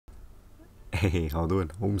Hey, how you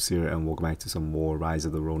doing? Holmes here, and welcome back to some more Rise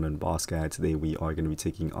of the Ronin boss guide. Today we are going to be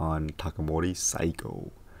taking on Takamori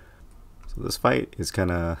Saigo. So this fight is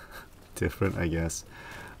kind of different, I guess.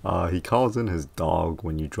 He calls in his dog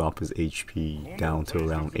when you drop his HP down to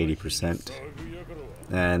around 80%.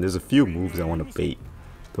 And there's a few moves I want to bait.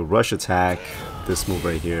 The rush attack, this move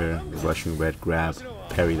right here, the rushing red grab,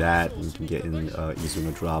 parry that, and you can get in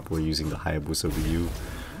Izuna drop. We're using the Hayabusa-Ryu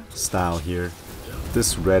style here.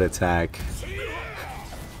 This red attack,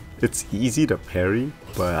 it's easy to parry,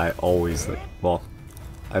 but I always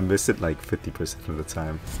I miss it like 50% of the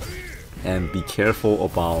time. And be careful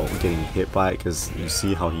about getting hit by it, because you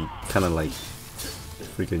see how he kind of like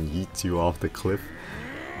freaking yeets you off the cliff.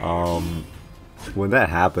 When that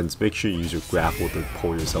happens, make sure you use your grapple to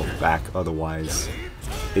pull yourself back, otherwise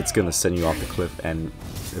it's gonna send you off the cliff, and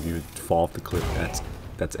if you fall off the cliff,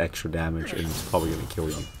 that's extra damage and it's probably gonna kill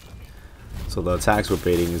you. So the attacks we're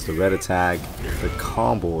baiting is the red attack, the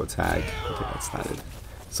combo attack. Okay, that's not it.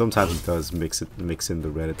 Sometimes he does mix in the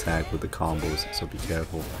red attack with the combos, so be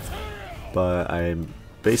careful. But I'm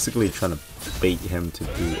basically trying to bait him to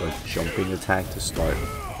do a jumping attack to start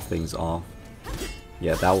things off.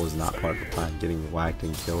 Yeah, that was not part of the plan. Getting whacked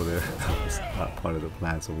and killed there, that was not part of the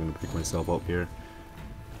plan. So I'm gonna pick myself up here.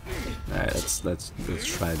 Alright, let's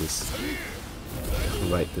try this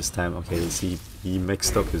right this time. Okay, you see he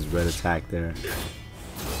mixed up his red attack there,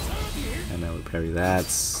 and now we parry that.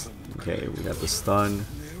 Okay, we got the stun,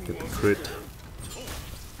 get the crit.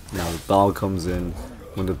 Now the dog comes in.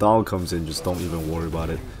 When the dog comes in, just don't even worry about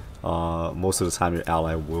it. Most of the time your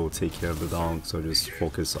ally will take care of the dog, so just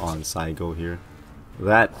focus on Saigo here.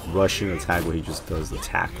 That rushing attack where he just does the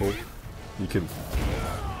tackle, you can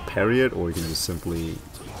parry it, or you can just simply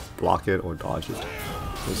block it or dodge it.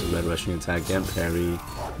 There's a red rushing attack again, parry,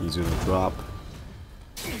 Izuna drop.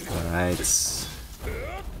 Alright.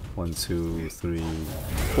 1, 2, 3,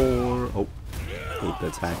 4. Oh, hate the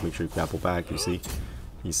attack, make sure you grapple back, you see?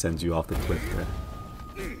 He sends you off the cliff there.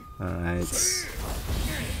 Alright.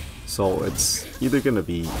 So it's either gonna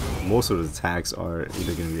be, most of the attacks are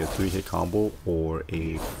either gonna be a 3-hit combo or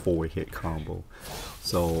a 4-hit combo.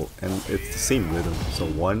 So, and it's the same rhythm. So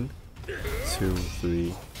 1, 2,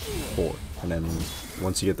 3, 4. And then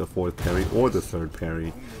once you get the 4th parry or the 3rd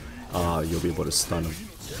parry, you'll be able to stun him.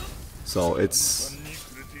 So it's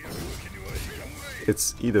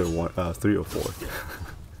either 3 or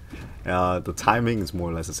 4. The timing is more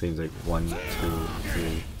or less the same, like 1, 2,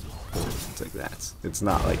 3, 4. It's like that. It's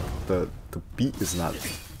not like the beat is not.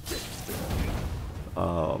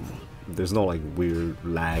 There's no like weird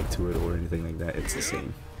lag to it or anything like that. It's the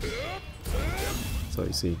same. So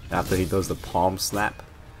you see, after he does the palm slap,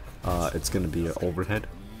 it's gonna be an overhead.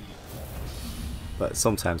 But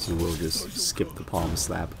sometimes he will just skip the palm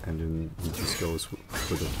slap and then he just goes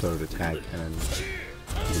for the 3rd attack and then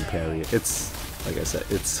you can parry it. It's, like I said,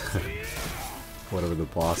 it's whatever the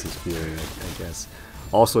boss is fearing, I guess.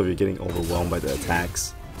 Also, if you're getting overwhelmed by the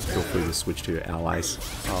attacks, feel free to switch to your allies,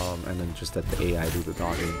 and then just let the AI do the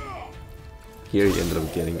dodging. Here he ended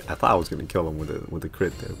up getting, I thought I was going to kill him with a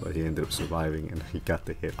crit there, but he ended up surviving and he got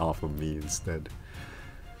the hit off of me instead.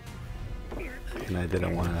 And I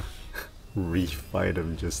didn't want to refight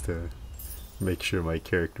him just to make sure my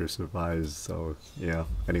character survives, so yeah.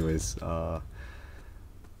 Anyways,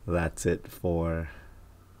 that's it for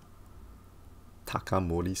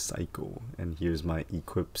Takamori Saigo, and here's my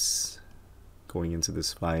equips going into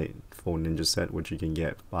this fight. Full ninja set, which you can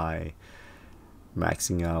get by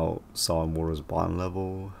maxing out Sawamura's bond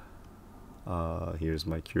level. Here's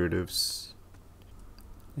my curatives,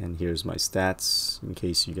 and here's my stats in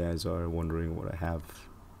case you guys are wondering what I have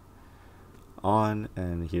on.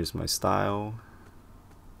 And here's my style,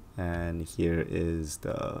 and here is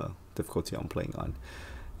the difficulty I'm playing on.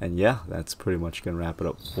 And yeah, that's pretty much gonna wrap it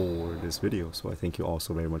up for this video. So I thank you all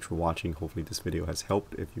so very much for watching. Hopefully this video has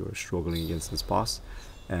helped if you are struggling against this boss,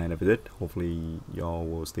 and if it did, hopefully y'all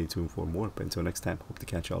will stay tuned for more. But until next time, hope to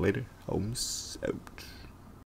catch y'all later. Holmes out.